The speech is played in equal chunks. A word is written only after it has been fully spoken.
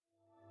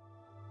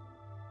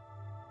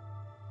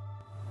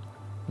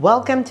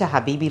Welcome to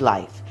Habibi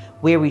Life,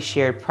 where we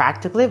share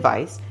practical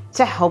advice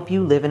to help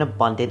you live an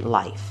abundant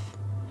life.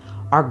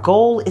 Our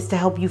goal is to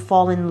help you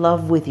fall in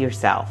love with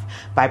yourself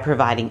by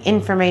providing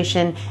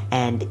information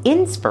and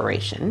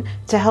inspiration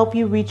to help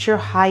you reach your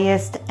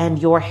highest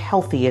and your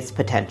healthiest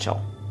potential.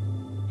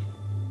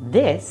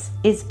 This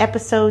is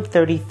episode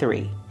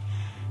 33,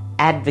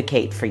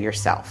 Advocate for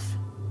Yourself.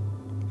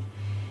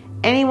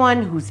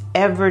 Anyone who's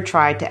ever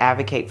tried to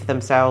advocate for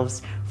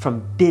themselves,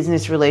 from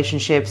business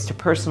relationships to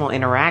personal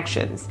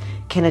interactions,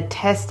 can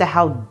attest to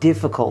how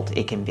difficult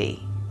it can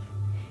be.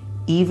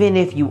 Even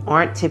if you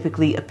aren't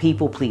typically a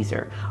people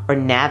pleaser or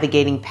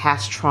navigating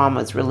past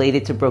traumas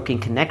related to broken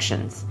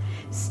connections,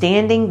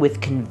 standing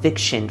with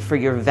conviction for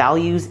your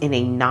values in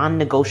a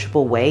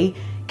non-negotiable way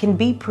can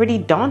be pretty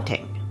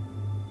daunting.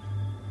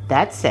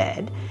 That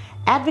said,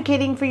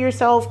 advocating for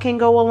yourself can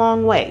go a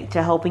long way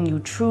to helping you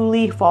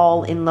truly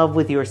fall in love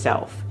with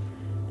yourself.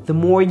 The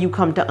more you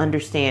come to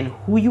understand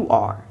who you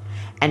are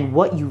and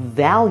what you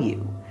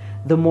value,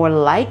 the more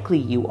likely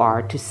you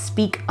are to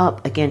speak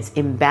up against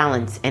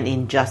imbalance and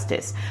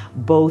injustice,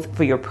 both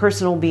for your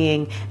personal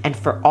being and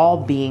for all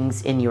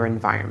beings in your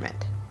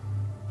environment.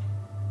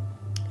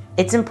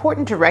 It's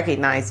important to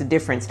recognize the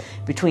difference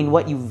between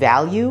what you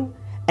value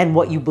and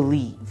what you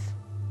believe.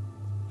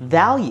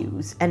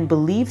 Values and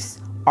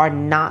beliefs are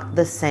not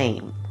the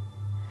same.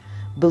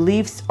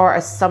 Beliefs are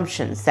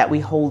assumptions that we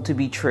hold to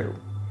be true.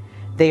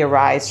 They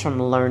arise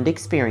from learned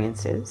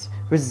experiences,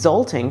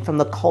 resulting from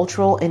the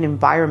cultural and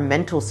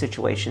environmental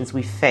situations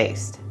we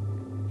faced.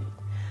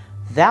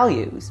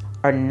 Values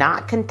are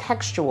not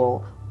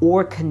contextual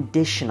or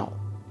conditional.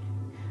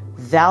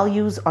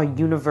 Values are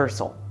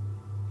universal.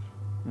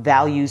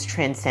 Values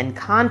transcend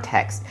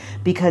context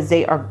because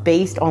they are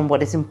based on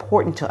what is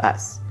important to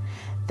us.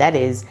 That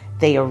is,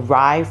 they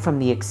arrive from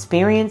the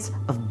experience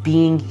of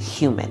being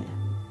human.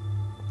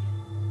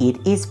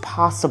 It is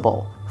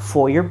possible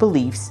for your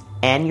beliefs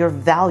and your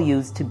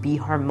values to be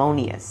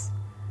harmonious,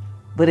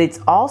 but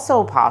it's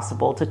also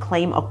possible to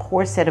claim a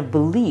core set of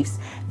beliefs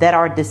that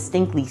are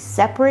distinctly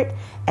separate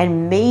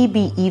and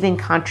maybe even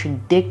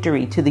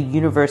contradictory to the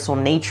universal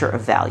nature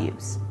of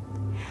values.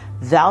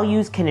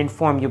 Values can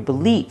inform your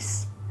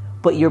beliefs,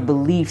 but your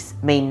beliefs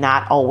may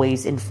not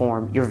always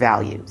inform your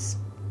values.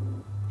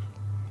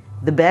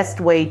 The best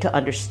way to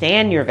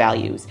understand your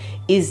values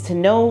is to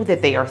know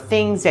that they are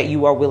things that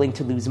you are willing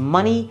to lose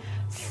money,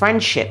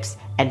 friendships,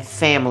 and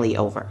family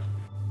over.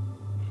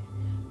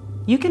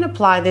 You can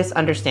apply this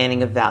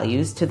understanding of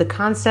values to the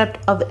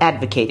concept of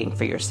advocating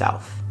for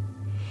yourself.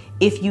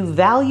 If you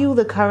value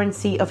the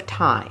currency of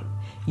time,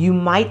 you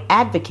might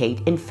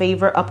advocate in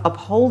favor of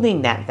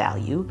upholding that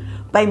value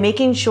by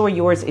making sure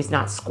yours is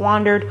not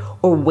squandered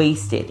or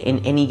wasted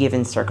in any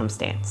given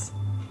circumstance.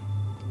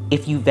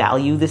 If you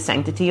value the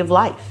sanctity of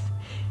life,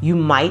 you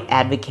might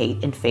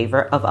advocate in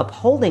favor of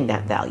upholding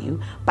that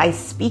value by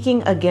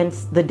speaking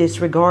against the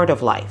disregard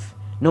of life,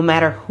 no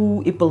matter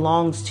who it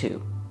belongs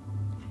to.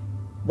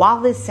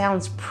 While this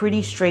sounds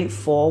pretty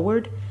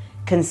straightforward,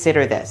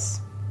 consider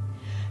this.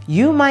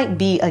 You might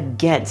be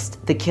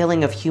against the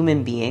killing of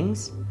human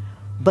beings,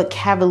 but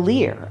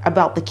cavalier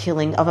about the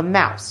killing of a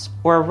mouse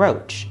or a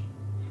roach.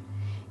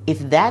 If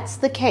that's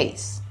the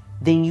case,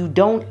 then you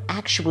don't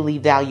actually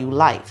value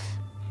life,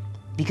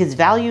 because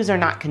values are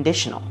not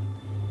conditional.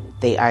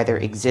 They either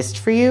exist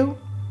for you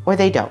or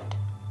they don't.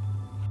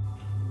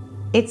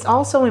 It's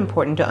also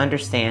important to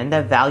understand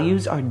that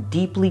values are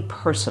deeply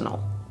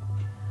personal.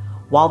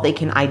 While they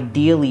can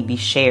ideally be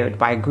shared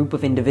by a group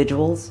of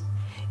individuals,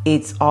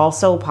 it's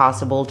also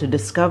possible to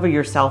discover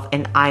yourself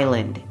an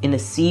island in a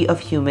sea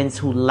of humans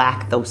who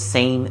lack those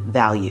same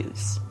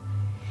values.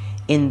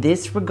 In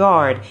this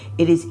regard,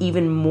 it is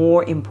even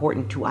more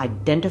important to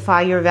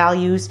identify your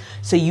values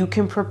so you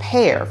can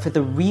prepare for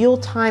the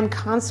real-time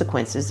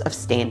consequences of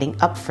standing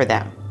up for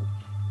them.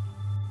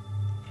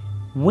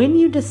 When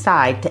you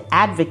decide to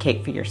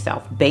advocate for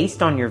yourself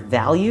based on your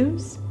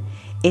values,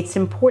 it's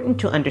important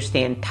to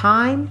understand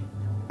time,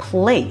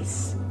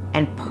 place,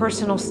 and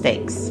personal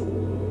stakes.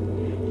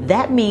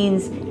 That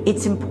means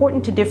it's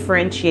important to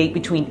differentiate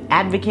between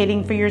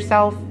advocating for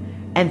yourself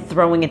and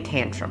throwing a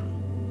tantrum.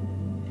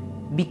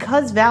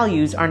 Because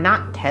values are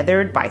not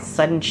tethered by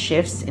sudden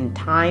shifts in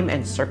time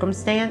and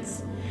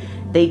circumstance,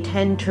 they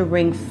tend to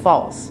ring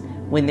false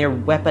when they're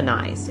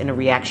weaponized in a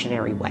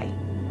reactionary way.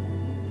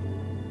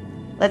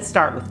 Let's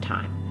start with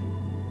time.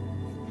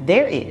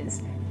 There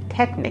is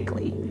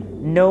technically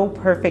no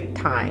perfect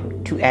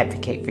time to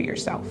advocate for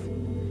yourself.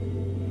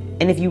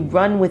 And if you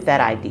run with that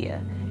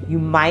idea, you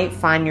might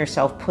find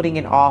yourself putting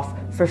it off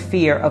for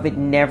fear of it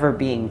never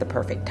being the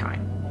perfect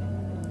time.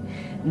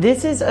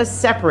 This is a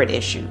separate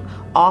issue,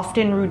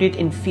 often rooted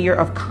in fear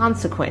of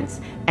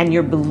consequence and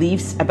your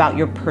beliefs about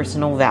your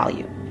personal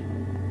value.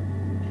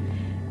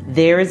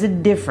 There is a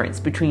difference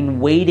between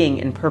waiting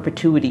in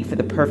perpetuity for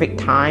the perfect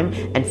time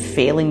and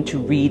failing to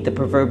read the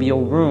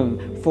proverbial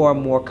room for a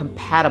more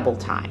compatible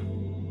time.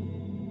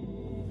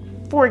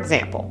 For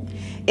example,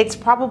 it's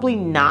probably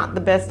not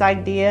the best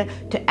idea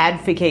to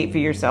advocate for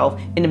yourself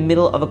in the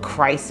middle of a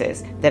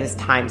crisis that is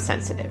time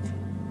sensitive.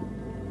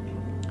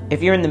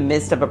 If you're in the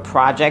midst of a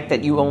project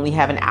that you only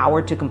have an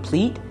hour to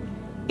complete,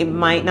 it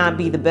might not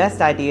be the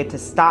best idea to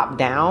stop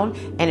down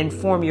and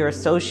inform your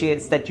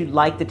associates that you'd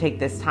like to take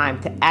this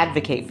time to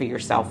advocate for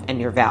yourself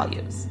and your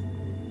values.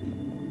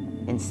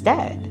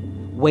 Instead,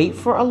 wait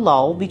for a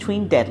lull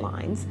between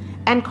deadlines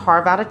and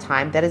carve out a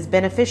time that is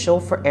beneficial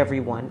for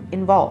everyone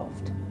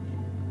involved.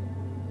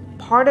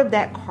 Part of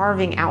that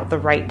carving out the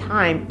right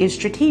time is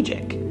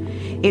strategic.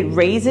 It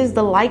raises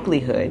the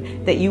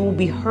likelihood that you will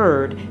be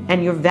heard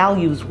and your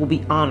values will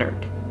be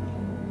honored.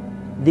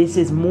 This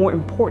is more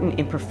important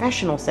in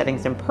professional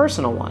settings than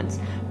personal ones,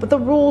 but the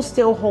rule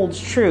still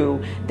holds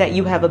true that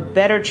you have a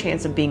better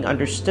chance of being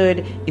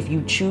understood if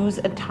you choose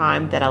a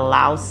time that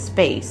allows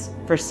space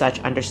for such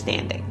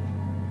understanding.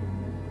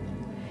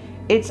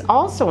 It's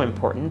also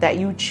important that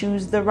you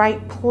choose the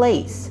right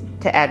place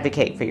to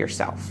advocate for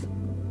yourself.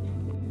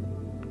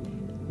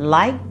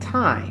 Like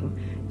time,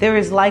 there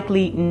is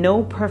likely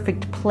no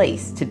perfect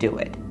place to do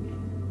it,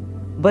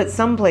 but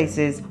some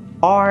places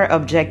are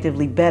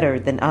objectively better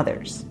than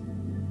others.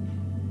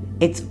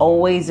 It's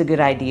always a good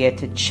idea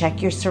to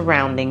check your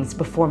surroundings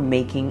before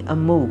making a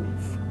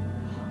move.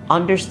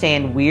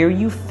 Understand where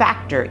you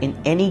factor in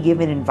any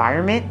given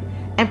environment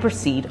and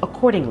proceed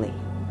accordingly.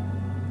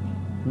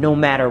 No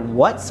matter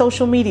what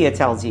social media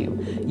tells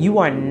you, you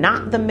are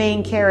not the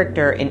main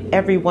character in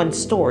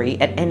everyone's story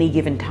at any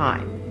given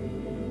time.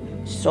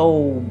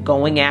 So,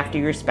 going after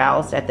your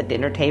spouse at the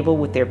dinner table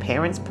with their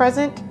parents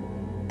present?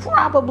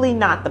 Probably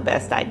not the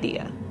best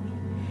idea.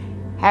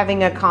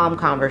 Having a calm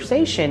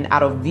conversation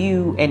out of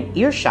view and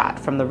earshot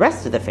from the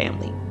rest of the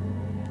family?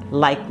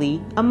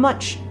 Likely a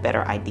much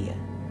better idea.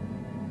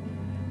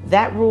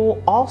 That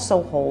rule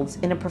also holds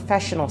in a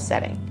professional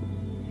setting.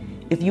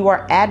 If you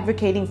are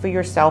advocating for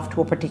yourself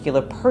to a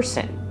particular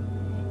person,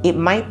 it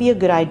might be a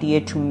good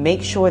idea to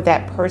make sure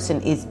that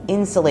person is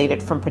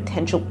insulated from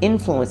potential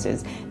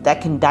influences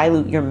that can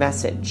dilute your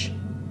message.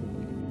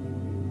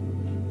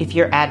 If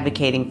you're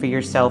advocating for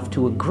yourself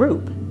to a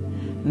group,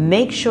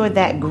 make sure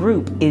that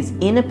group is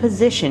in a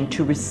position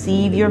to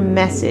receive your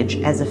message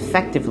as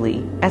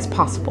effectively as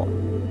possible.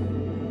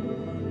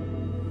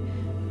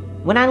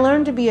 When I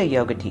learned to be a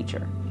yoga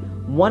teacher,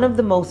 one of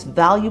the most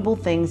valuable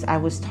things I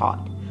was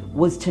taught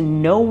was to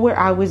know where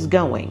I was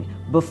going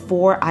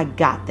before I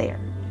got there.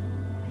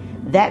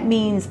 That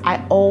means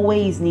I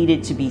always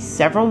needed to be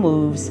several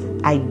moves,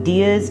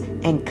 ideas,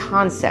 and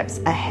concepts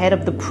ahead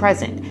of the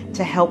present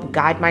to help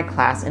guide my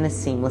class in a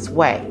seamless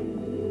way.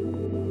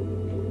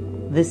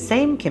 The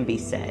same can be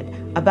said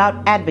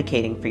about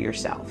advocating for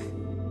yourself.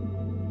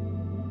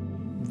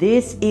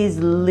 This is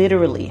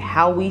literally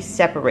how we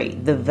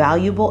separate the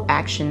valuable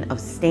action of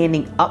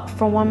standing up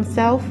for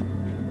oneself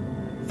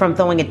from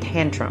throwing a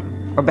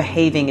tantrum or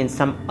behaving in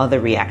some other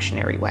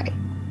reactionary way.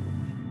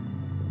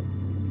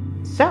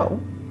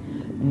 So,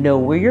 know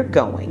where you're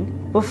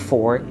going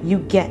before you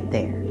get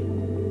there.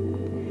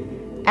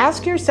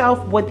 Ask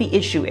yourself what the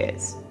issue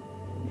is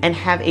and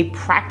have a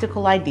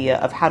practical idea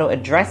of how to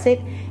address it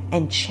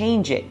and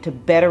change it to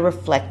better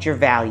reflect your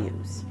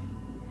values.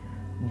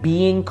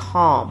 Being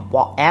calm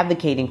while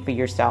advocating for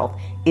yourself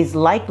is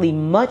likely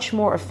much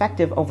more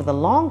effective over the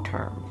long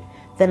term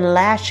than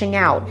lashing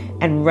out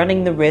and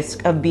running the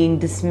risk of being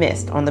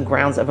dismissed on the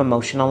grounds of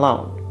emotion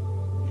alone.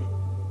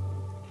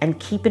 And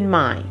keep in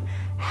mind,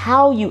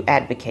 how you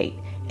advocate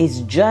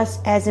is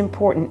just as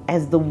important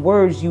as the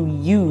words you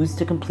use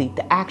to complete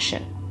the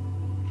action.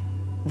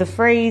 The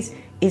phrase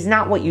is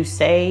not what you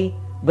say,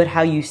 but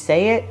how you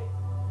say it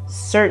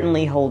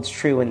certainly holds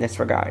true in this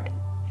regard.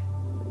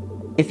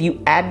 If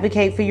you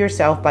advocate for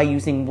yourself by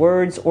using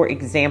words or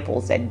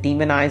examples that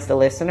demonize the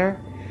listener,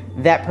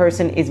 that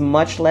person is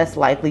much less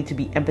likely to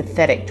be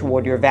empathetic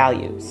toward your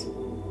values.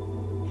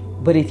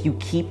 But if you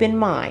keep in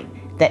mind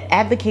that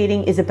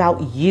advocating is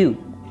about you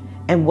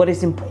and what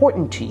is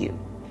important to you,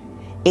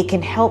 it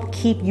can help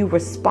keep you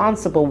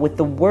responsible with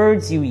the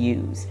words you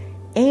use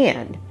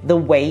and the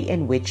way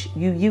in which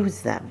you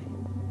use them.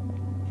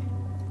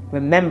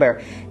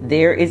 Remember,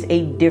 there is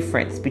a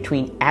difference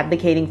between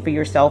advocating for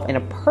yourself in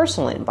a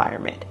personal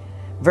environment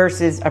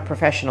versus a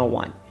professional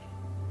one.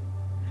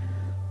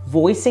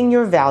 Voicing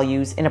your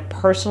values in a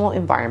personal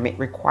environment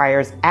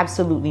requires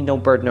absolutely no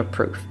burden of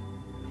proof.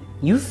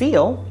 You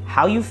feel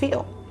how you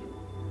feel.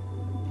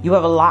 You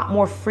have a lot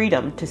more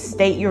freedom to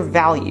state your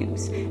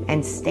values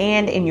and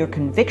stand in your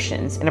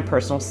convictions in a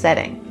personal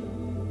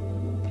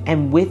setting.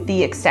 And with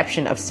the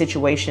exception of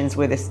situations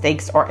where the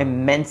stakes are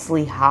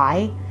immensely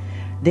high,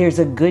 there's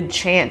a good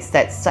chance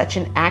that such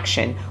an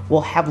action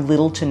will have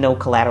little to no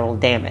collateral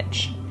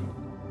damage.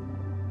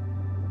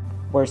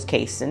 Worst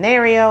case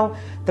scenario,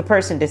 the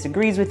person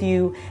disagrees with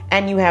you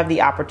and you have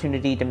the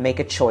opportunity to make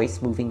a choice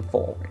moving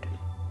forward.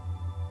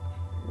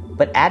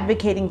 But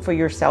advocating for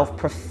yourself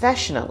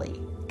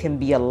professionally can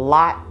be a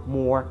lot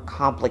more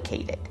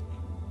complicated.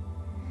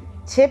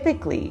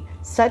 Typically,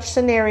 such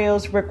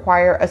scenarios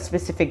require a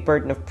specific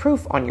burden of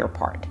proof on your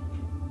part.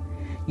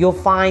 You'll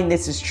find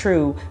this is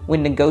true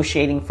when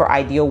negotiating for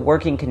ideal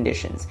working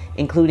conditions,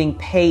 including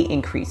pay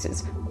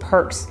increases,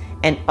 perks,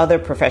 and other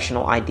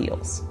professional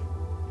ideals.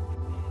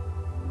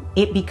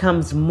 it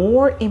becomes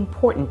more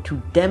important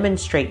to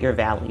demonstrate your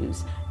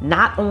values,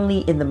 not only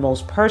in the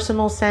most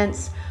personal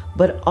sense,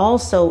 but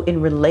also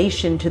in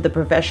relation to the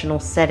professional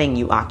setting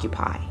you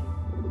occupy.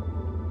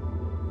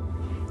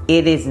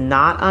 It is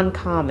not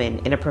uncommon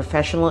in a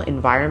professional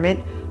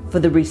environment for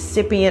the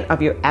recipient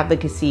of your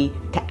advocacy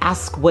to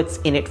ask what's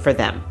in it for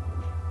them.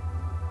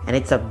 And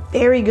it's a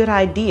very good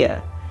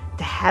idea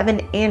to have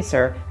an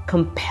answer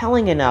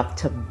compelling enough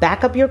to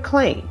back up your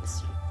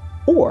claims,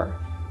 or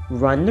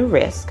run the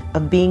risk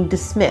of being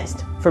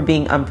dismissed for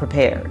being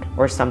unprepared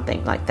or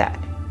something like that.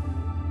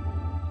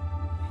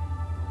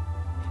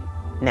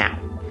 Now,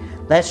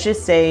 let's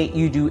just say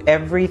you do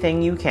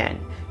everything you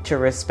can to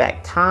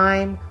respect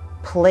time,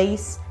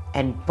 place,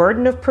 and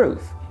burden of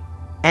proof,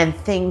 and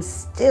things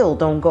still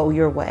don't go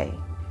your way.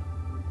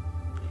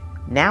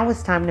 Now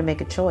it's time to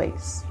make a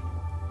choice.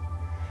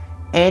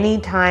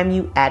 Anytime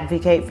you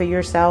advocate for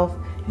yourself,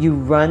 you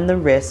run the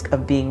risk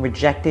of being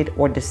rejected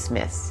or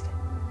dismissed.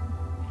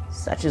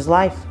 Such is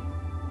life.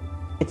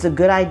 It's a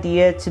good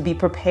idea to be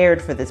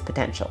prepared for this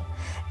potential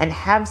and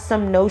have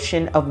some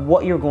notion of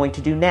what you're going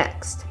to do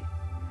next.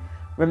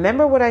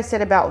 Remember what I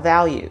said about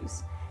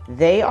values.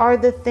 They are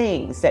the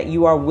things that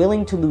you are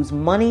willing to lose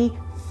money,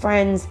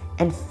 friends,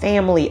 and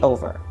family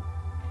over.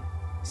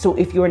 So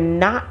if you're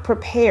not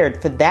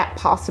prepared for that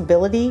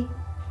possibility,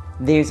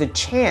 there's a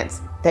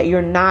chance that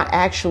you're not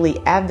actually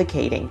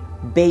advocating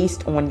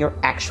based on your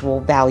actual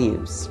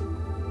values.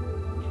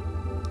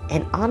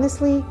 And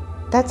honestly,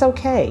 that's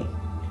okay.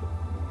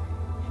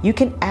 You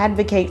can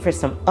advocate for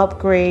some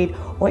upgrade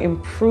or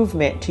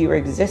improvement to your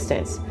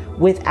existence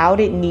without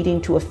it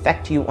needing to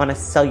affect you on a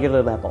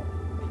cellular level.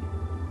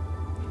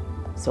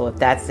 So if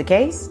that's the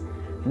case,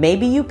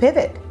 maybe you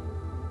pivot.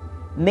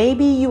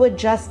 Maybe you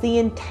adjust the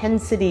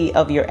intensity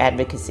of your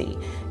advocacy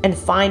and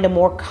find a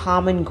more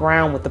common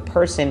ground with the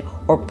person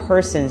or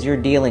persons you're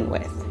dealing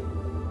with.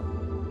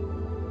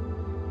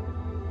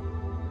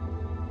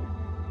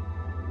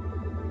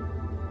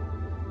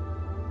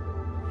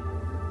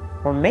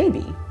 Or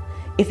maybe,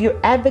 if your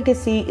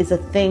advocacy is a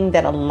thing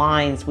that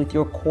aligns with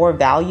your core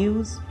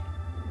values,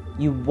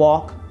 you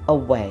walk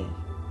away.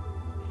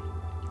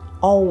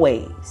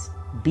 Always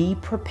be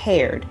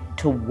prepared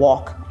to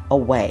walk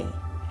away.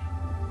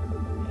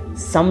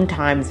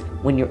 Sometimes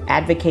when you're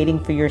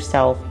advocating for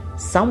yourself,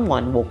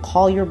 someone will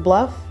call your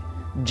bluff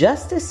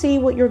just to see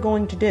what you're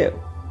going to do.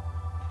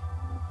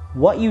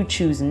 What you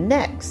choose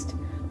next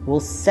will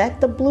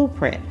set the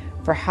blueprint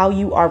for how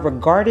you are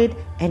regarded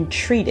and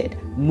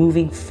treated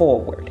moving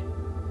forward.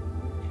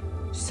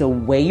 So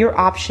weigh your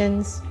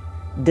options,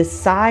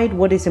 decide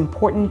what is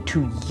important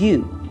to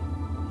you,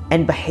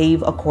 and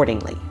behave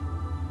accordingly.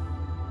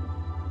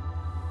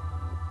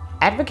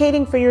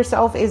 Advocating for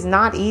yourself is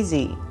not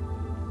easy.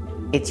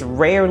 It's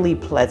rarely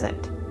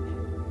pleasant.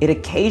 It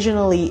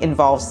occasionally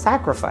involves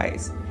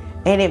sacrifice,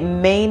 and it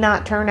may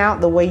not turn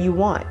out the way you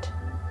want.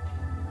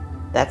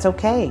 That's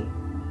okay.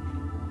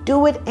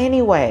 Do it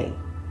anyway.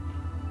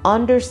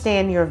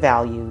 Understand your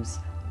values,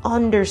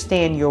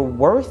 understand your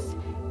worth,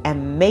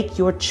 and make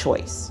your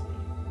choice.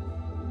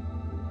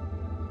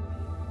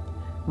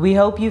 We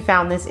hope you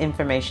found this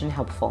information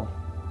helpful.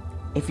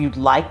 If you'd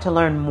like to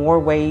learn more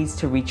ways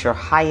to reach your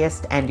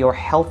highest and your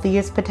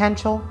healthiest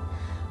potential,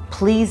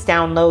 please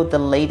download the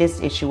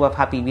latest issue of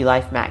Habibi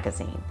Life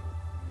magazine.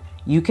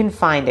 You can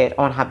find it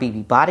on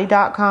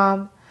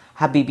HabibiBody.com,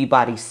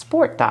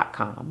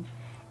 HabibiBodySport.com,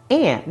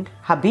 and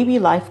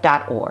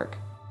HabibiLife.org.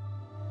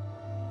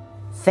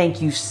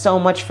 Thank you so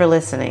much for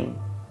listening,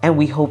 and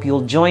we hope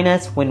you'll join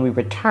us when we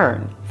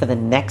return for the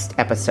next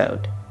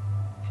episode.